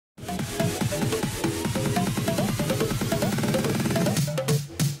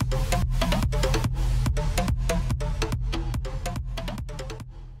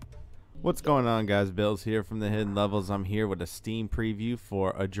What's going on, guys? Bills here from the Hidden Levels. I'm here with a Steam preview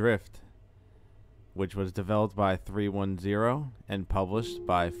for Adrift, which was developed by 310 and published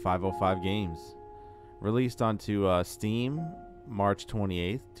by 505 Games. Released onto Steam March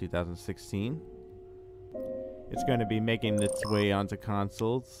 28th, 2016. It's going to be making its way onto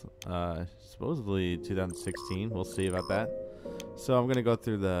consoles, supposedly 2016. We'll see about that. So I'm going to go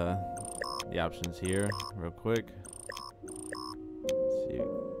through the options here real quick. Let's see.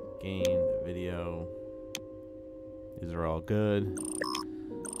 Game, video, these are all good.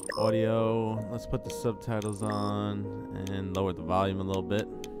 Audio, let's put the subtitles on and lower the volume a little bit.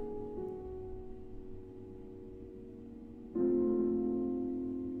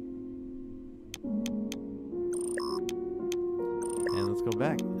 And let's go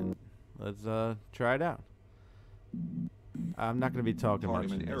back and let's try it out. I'm not going to be talking much.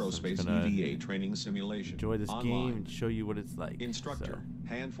 Aerospace EVA training simulation. Enjoy this online. game and show you what it's like. Instructor, So,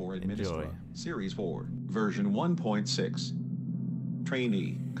 Hand for enjoy. Administra, Series 4, version 1.6.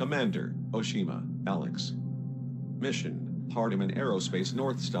 Trainee, Commander, Oshima, Alex. Mission, Hardiman Aerospace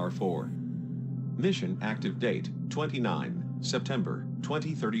North Star 4. Mission active date, 29 September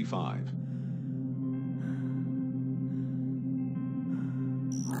 2035.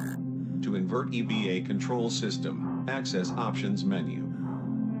 To invert EVA control system, access options menu.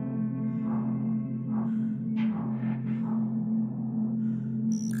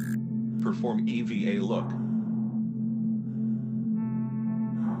 Perform EVA look.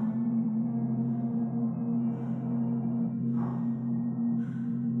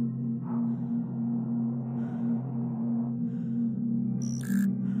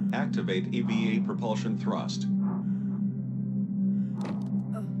 Activate EVA propulsion thrust.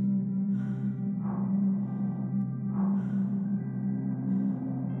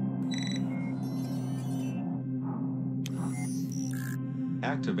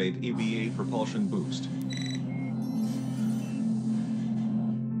 Activate EVA propulsion boost.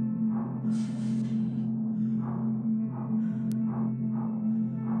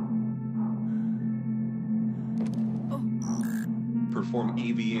 Perform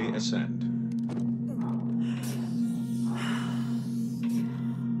EVA ascent.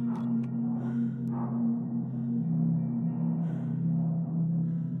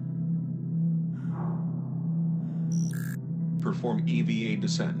 Perform EVA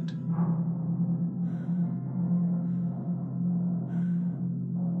descent.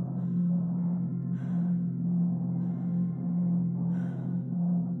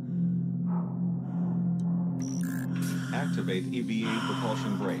 Activate EVA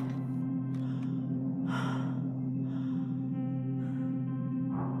propulsion brake.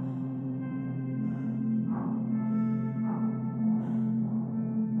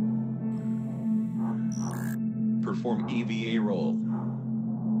 Perform EVA roll.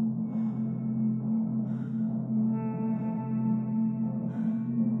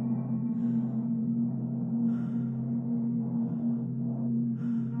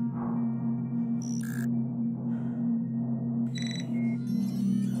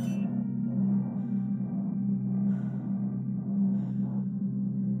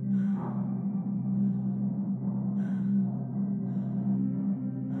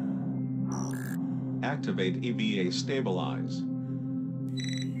 Activate EVA stabilize.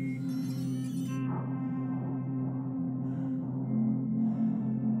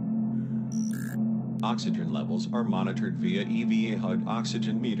 Oxygen levels are monitored via EVA HUD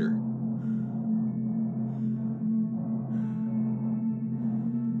oxygen meter.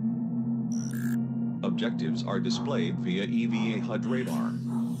 Objectives are displayed via EVA HUD radar.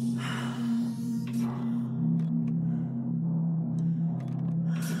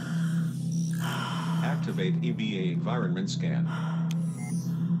 Activate EVA environment scan.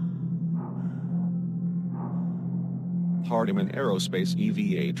 Hardiman Aerospace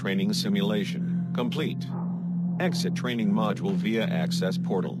EVA training simulation complete. Exit training module via access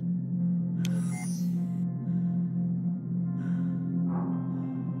portal.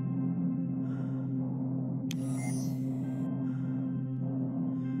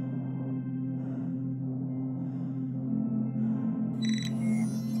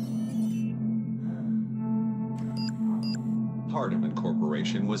 Hardiman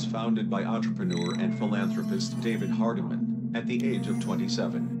Corporation was founded by entrepreneur and philanthropist David Hardiman at the age of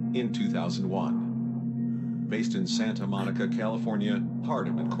 27 in 2001. Based in Santa Monica, California,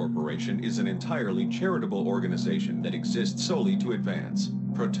 Hardiman Corporation is an entirely charitable organization that exists solely to advance,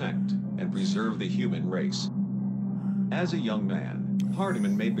 protect, and preserve the human race. As a young man,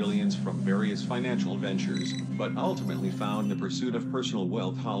 Hardiman made billions from various financial ventures, but ultimately found the pursuit of personal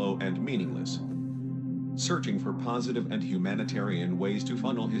wealth hollow and meaningless. Searching for positive and humanitarian ways to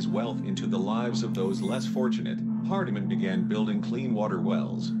funnel his wealth into the lives of those less fortunate, Hardiman began building clean water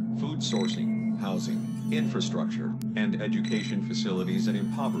wells, food sourcing, housing, infrastructure, and education facilities in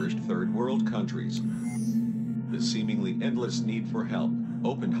impoverished third world countries. The seemingly endless need for help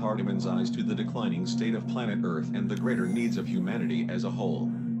opened Hardiman's eyes to the declining state of planet Earth and the greater needs of humanity as a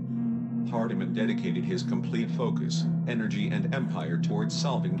whole. Hardiman dedicated his complete focus, energy and empire towards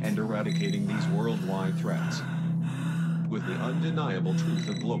solving and eradicating these worldwide threats. With the undeniable truth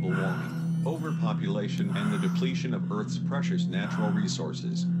of global warming, overpopulation and the depletion of Earth's precious natural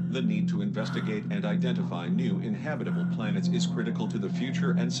resources, the need to investigate and identify new inhabitable planets is critical to the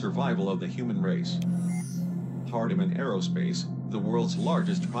future and survival of the human race. Hardiman Aerospace, the world's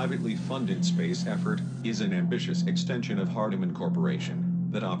largest privately funded space effort, is an ambitious extension of Hardiman Corporation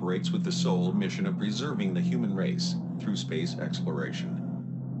that operates with the sole mission of preserving the human race through space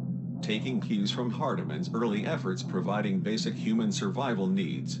exploration. Taking cues from Hardiman's early efforts providing basic human survival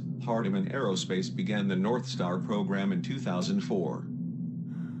needs, Hardiman Aerospace began the North Star program in 2004.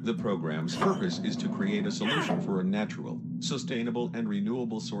 The program's purpose is to create a solution for a natural, sustainable and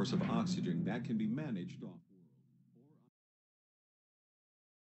renewable source of oxygen that can be managed off.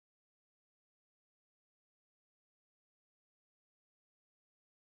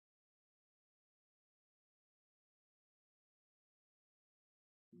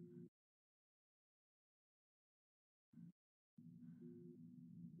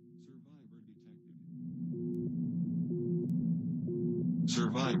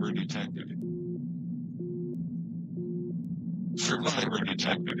 Survivor detected. Survivor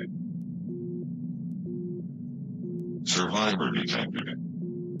detected. Survivor detected.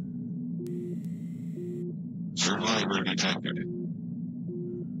 Survivor detected.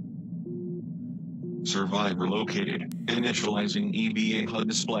 Survivor located. Initializing EVA HUD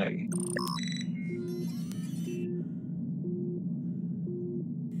display.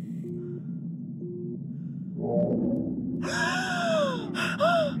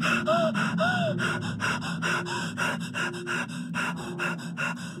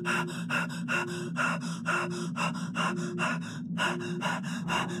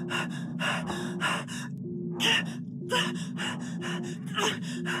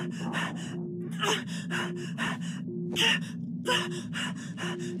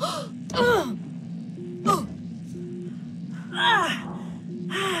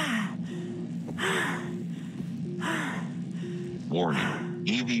 Warning,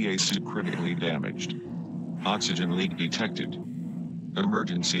 EVA suit critically damaged. Oxygen leak detected.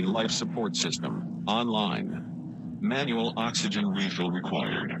 Emergency life support system, online. Manual oxygen refill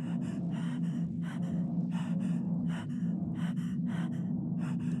required.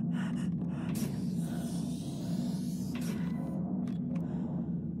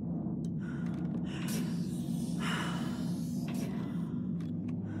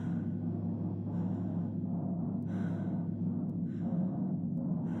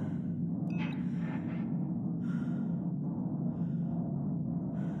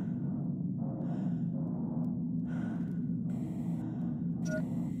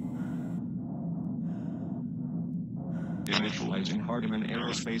 Initializing Hardiman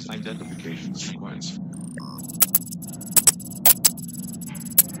Aerospace identification sequence.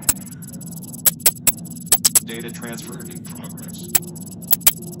 Data transfer in progress.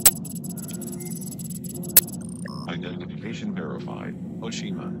 Identification verified.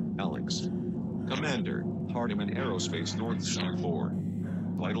 Oshima, Alex. Commander, Hardiman Aerospace North Star 4.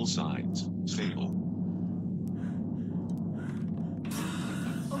 Vital signs, stable.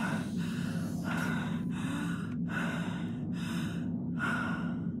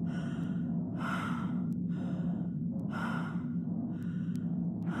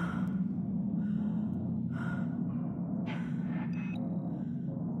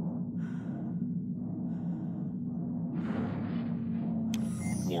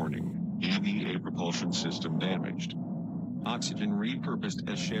 Warning, EVA propulsion system damaged. Oxygen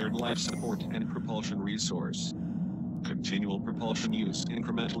repurposed as shared life support and propulsion resource. Continual propulsion use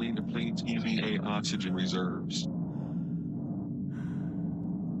incrementally depletes EVA oxygen reserves.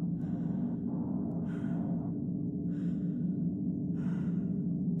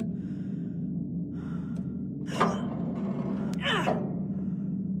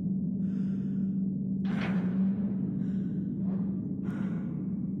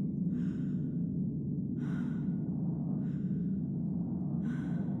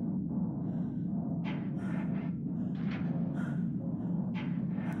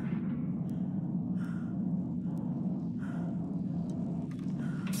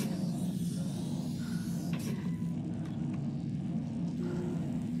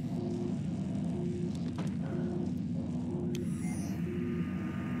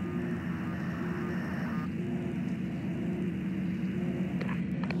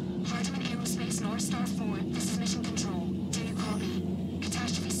 North Star 4, this is Mission Control. Do you copy?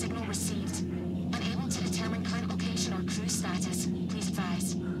 Catastrophe signal received. Unable to determine current location or crew status. Please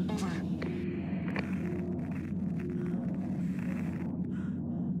advise. Over.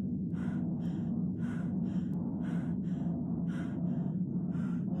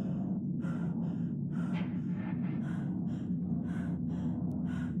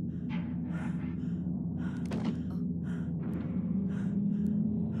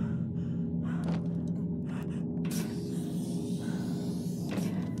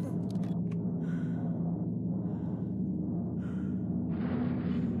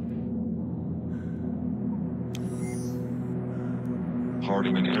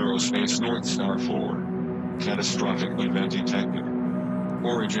 Hardiman Aerospace North Star 4. Catastrophic event detected.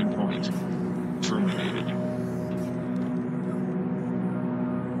 Origin point terminated.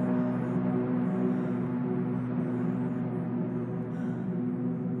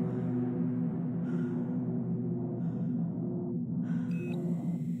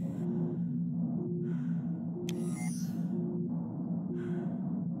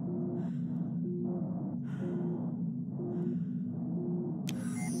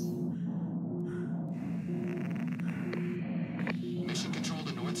 Mission Control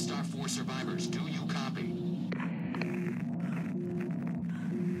to North Star 4 survivors. Do you copy?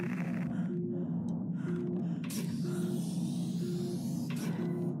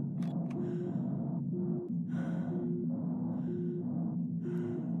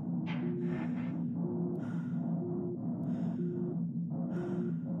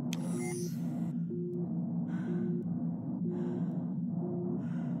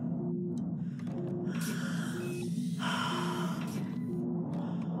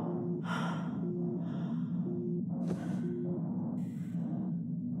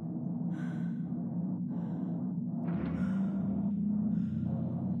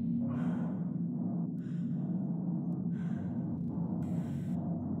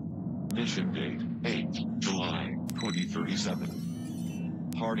 Mission date, 8 July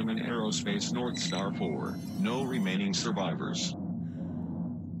 2037. Hardiman Aerospace North Star 4. No remaining survivors.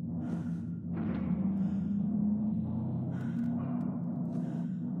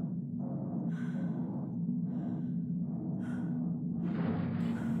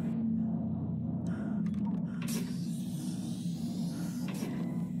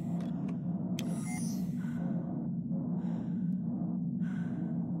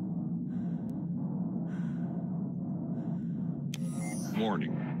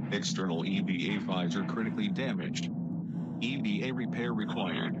 Warning. External EVA visor critically damaged. EVA repair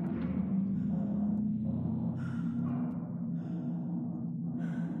required.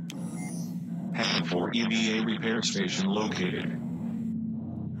 Head for EVA repair station located.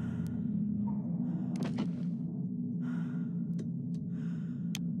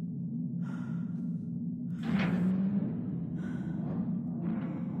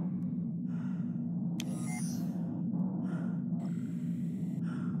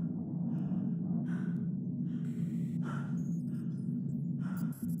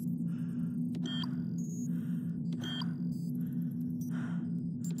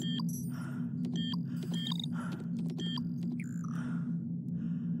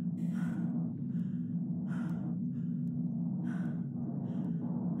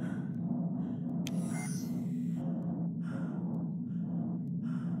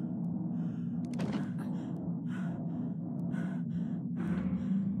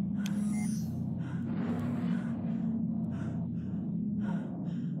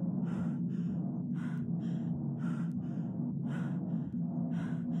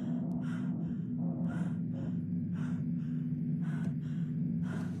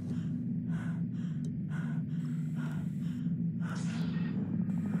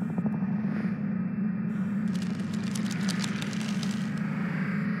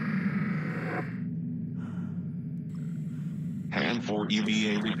 Hand for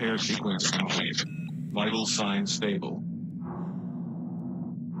EVA repair sequence complete. Vital signs stable.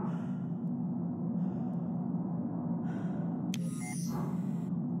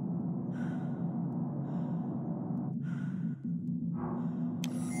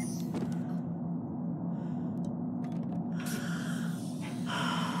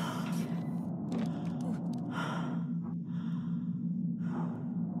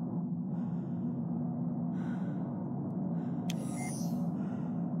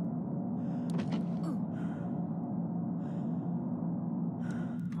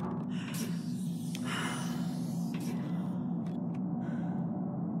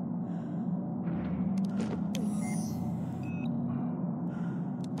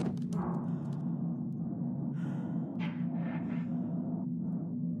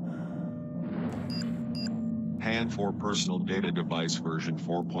 and for personal data device version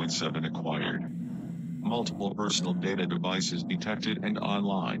 4.7 acquired. Multiple personal data devices detected and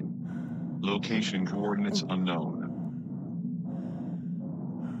online. Location coordinates unknown.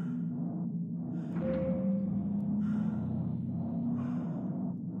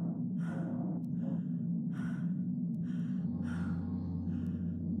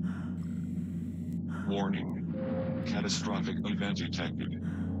 Warning. Catastrophic event detected.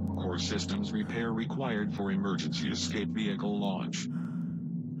 Core systems repair required for emergency escape vehicle launch.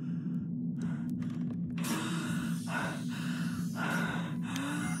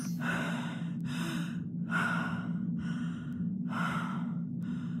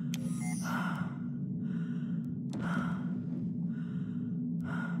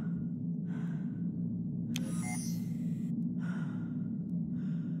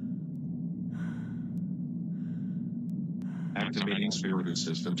 Activating Spirited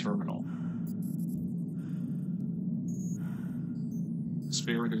System Terminal.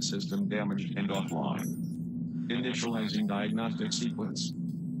 Spirited System damaged and offline. Initializing diagnostic sequence.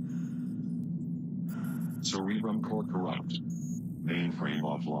 Cerebrum core corrupt. Mainframe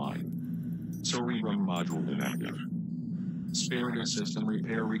offline. Cerebrum module inactive. Spirited System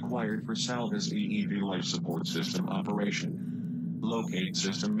repair required for Salva's EEV life support system operation. Locate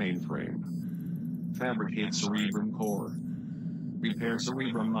system mainframe. Fabricate Cerebrum core. Repair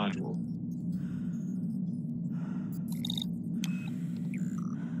Cerebrum module.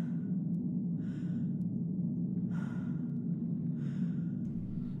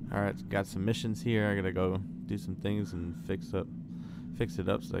 Alright, got some missions here. I gotta go do some things and fix it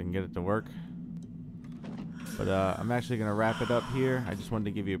up so I can get it to work. But I'm actually gonna wrap it up here. I just wanted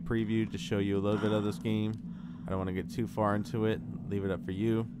to give you a preview to show you a little bit of this game. I don't want to get too far into it. Leave it up for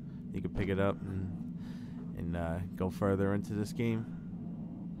you. You can pick it up and go further into this game.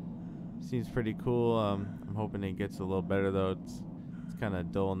 Seems pretty cool. I'm hoping it gets a little better though. It's kind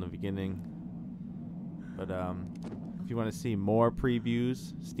of dull in the beginning. But if you want to see more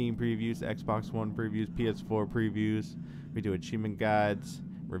previews, Steam previews, Xbox One previews, PS4 previews, we do achievement guides,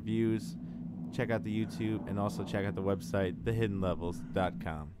 reviews. Check out the YouTube and also check out the website,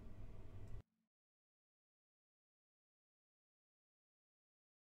 thehiddenlevels.com.